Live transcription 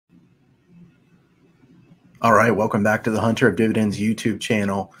All right, welcome back to the Hunter of Dividends YouTube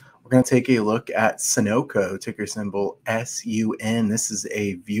channel. We're going to take a look at Sunoco, ticker symbol SUN. This is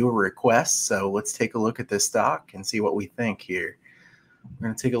a viewer request, so let's take a look at this stock and see what we think here. We're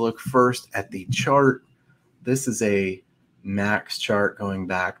going to take a look first at the chart. This is a max chart going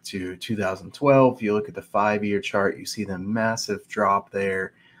back to 2012. If you look at the 5-year chart, you see the massive drop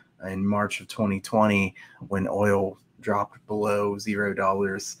there in March of 2020 when oil dropped below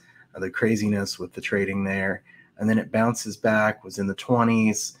 $0. The craziness with the trading there, and then it bounces back, was in the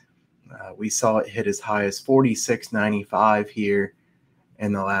 20s. We saw it hit as high as 46.95 here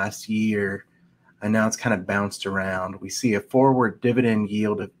in the last year, and now it's kind of bounced around. We see a forward dividend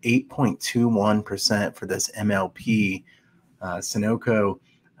yield of 8.21% for this MLP. Sunoco,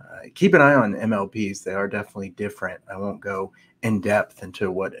 keep an eye on MLPs. They are definitely different. I won't go in depth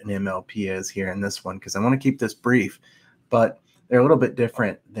into what an MLP is here in this one because I want to keep this brief, but they're a little bit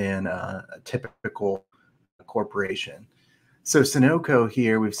different than a typical corporation. So Sunoco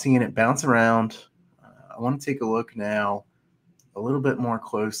here, we've seen it bounce around. I want to take a look now a little bit more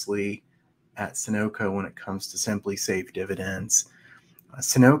closely at Sunoco when it comes to Simply Safe dividends.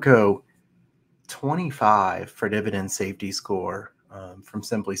 Sunoco, 25 for dividend safety score from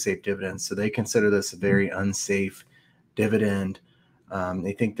Simply Safe Dividends. So they consider this a very unsafe dividend.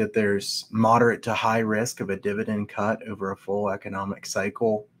 They think that there's moderate to high risk of a dividend cut over a full economic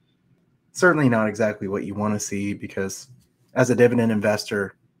cycle. Certainly not exactly what you want to see, because as a dividend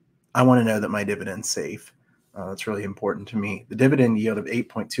investor, I want to know that my dividend's safe. That's really important to me. The dividend yield of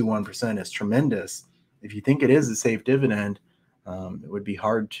 8.21% is tremendous. If you think it is a safe dividend, it would be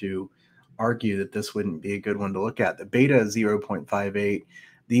hard to argue that this wouldn't be a good one to look at. The beta is 0.58.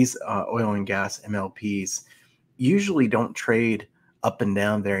 These oil and gas MLPs usually don't trade up and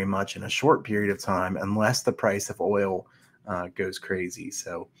down very much in a short period of time unless the price of oil goes crazy.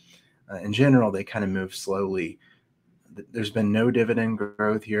 So in general, they kind of move slowly. There's been no dividend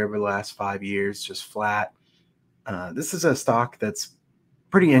growth here over the last 5 years, just flat. This is a stock that's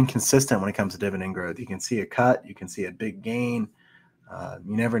pretty inconsistent when it comes to dividend growth. You can see a cut, you can see a big gain. You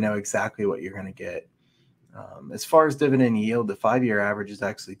never know exactly what you're going to get. As far as dividend yield, the 5-year average is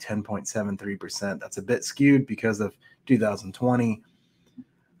actually 10.73%. That's a bit skewed because of 2020.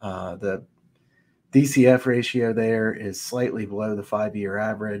 The DCF ratio there is slightly below the 5-year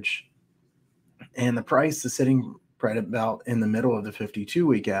average, and the price is sitting right about in the middle of the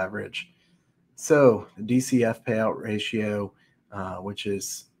 52-week average. So the DCF payout ratio, which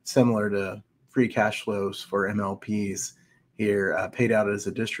is similar to free cash flows for MLPs here, paid out as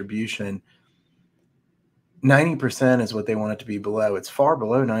a distribution, 90% is what they want it to be below. It's far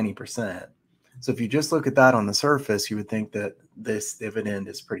below 90%. So if you just look at that on the surface, you would think that this dividend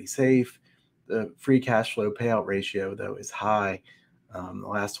is pretty safe. The free cash flow payout ratio, though, is high. The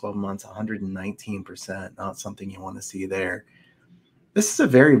last 12 months, 119%, not something you want to see there. This is a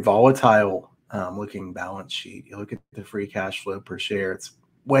very volatile looking balance sheet. You look at the free cash flow per share, it's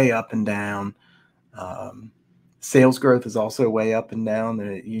way up and down. Sales growth is also way up and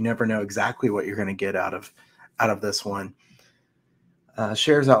down. You never know exactly what you're going to get out of this one.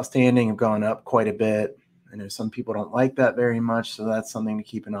 Shares outstanding have gone up quite a bit. I know some people don't like that very much, so that's something to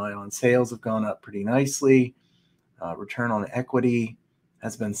keep an eye on. Sales have gone up pretty nicely. Return on equity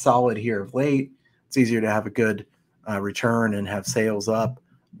has been solid here of late. It's easier to have a good return and have sales up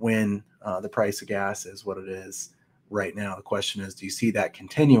when the price of gas is what it is right now. The question is, do you see that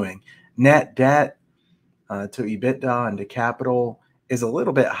continuing? Net debt to EBITDA and to capital is a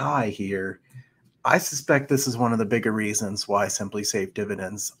little bit high here. I suspect this is one of the bigger reasons why Simply Safe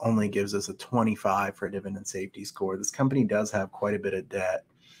Dividends only gives us a 25 for a dividend safety score. This company does have quite a bit of debt,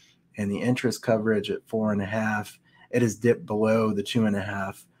 and the interest coverage at 4.5, it has dipped below the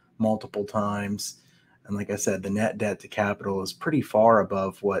 2.5 multiple times. And like I said, the net debt to capital is pretty far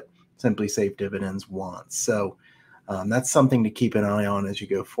above what Simply Safe Dividends wants. So that's something to keep an eye on as you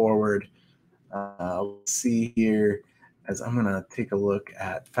go forward. Let's see here, as I'm going to take a look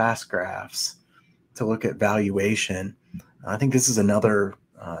at fast graphs to look at valuation. I think this is another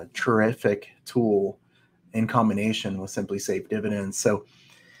terrific tool in combination with Simply Safe Dividends. So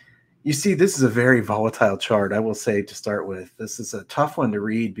you see, this is a very volatile chart, I will say, to start with. This is a tough one to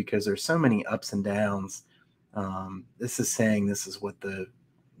read because there's so many ups and downs. This is saying this is what the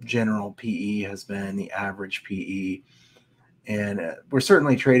general PE has been, the average PE. And we're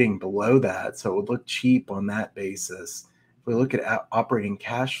certainly trading below that, so it would look cheap on that basis. If we look at operating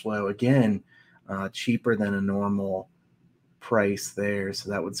cash flow, again, cheaper than a normal price there. So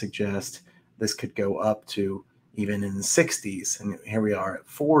that would suggest this could go up to even in the 60s. And here we are at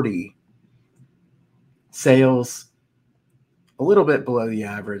 40. Sales, a little bit below the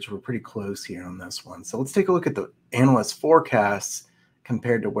average. We're pretty close here on this one. So let's take a look at the analyst forecasts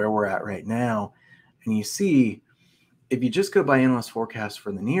compared to where we're at right now. And you see, if you just go by analyst forecasts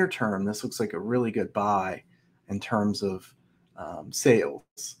for the near term, this looks like a really good buy in terms of sales.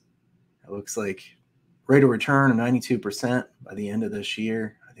 It looks like rate of return of 92% by the end of this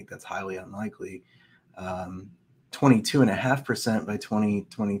year. I think that's highly unlikely. 22.5% by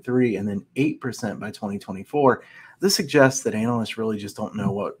 2023, and then 8% by 2024. This suggests that analysts really just don't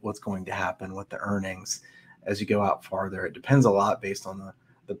know what's going to happen with the earnings as you go out farther. It depends a lot based on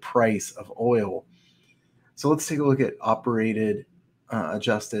the price of oil. So let's take a look at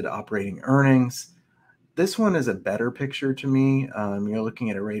adjusted operating earnings. This one is a better picture to me. You're looking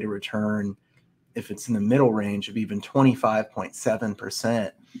at a rate of return, if it's in the middle range, of even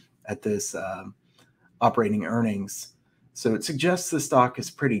 25.7% at this operating earnings. So it suggests the stock is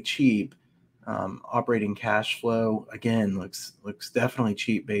pretty cheap. Operating cash flow, again, looks definitely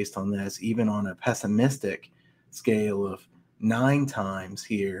cheap based on this. Even on a pessimistic scale of 9 times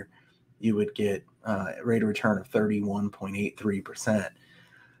here, you would get a rate of return of 31.83%.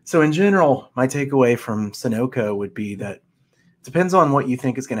 So in general, my takeaway from Sunoco would be that it depends on what you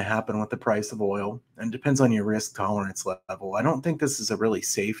think is going to happen with the price of oil, and depends on your risk tolerance level. I don't think this is a really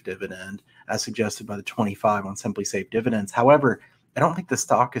safe dividend, as suggested by the 25 on Simply Safe Dividends. However, I don't think the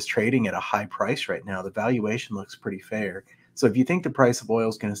stock is trading at a high price right now. The valuation looks pretty fair. So if you think the price of oil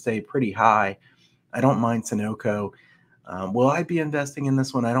is going to stay pretty high, I don't mind Sunoco. Will I be investing in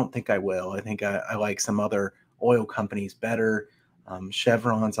this one? I don't think I will. I think I like some other oil companies better.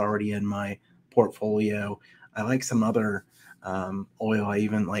 Chevron's already in my portfolio. I like some other oil. I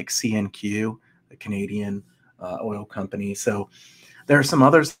even like CNQ, the Canadian oil company. So there are some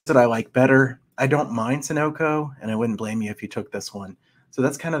others that I like better. I don't mind Sunoco, and I wouldn't blame you if you took this one. So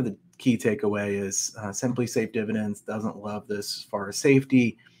that's kind of the key takeaway is Simply Safe Dividends doesn't love this as far as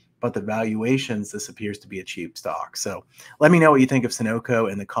safety, but the valuations, this appears to be a cheap stock. So let me know what you think of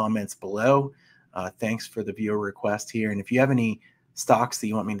Sunoco in the comments below. Thanks for the viewer request here. And if you have any stocks that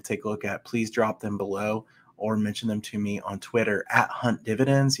you want me to take a look at, please drop them below or mention them to me on Twitter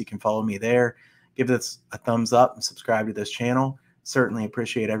 @HuntDividends. You can follow me there. Give this a thumbs up and subscribe to this channel. Certainly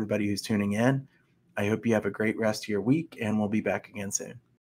appreciate everybody who's tuning in. I hope you have a great rest of your week, and we'll be back again soon.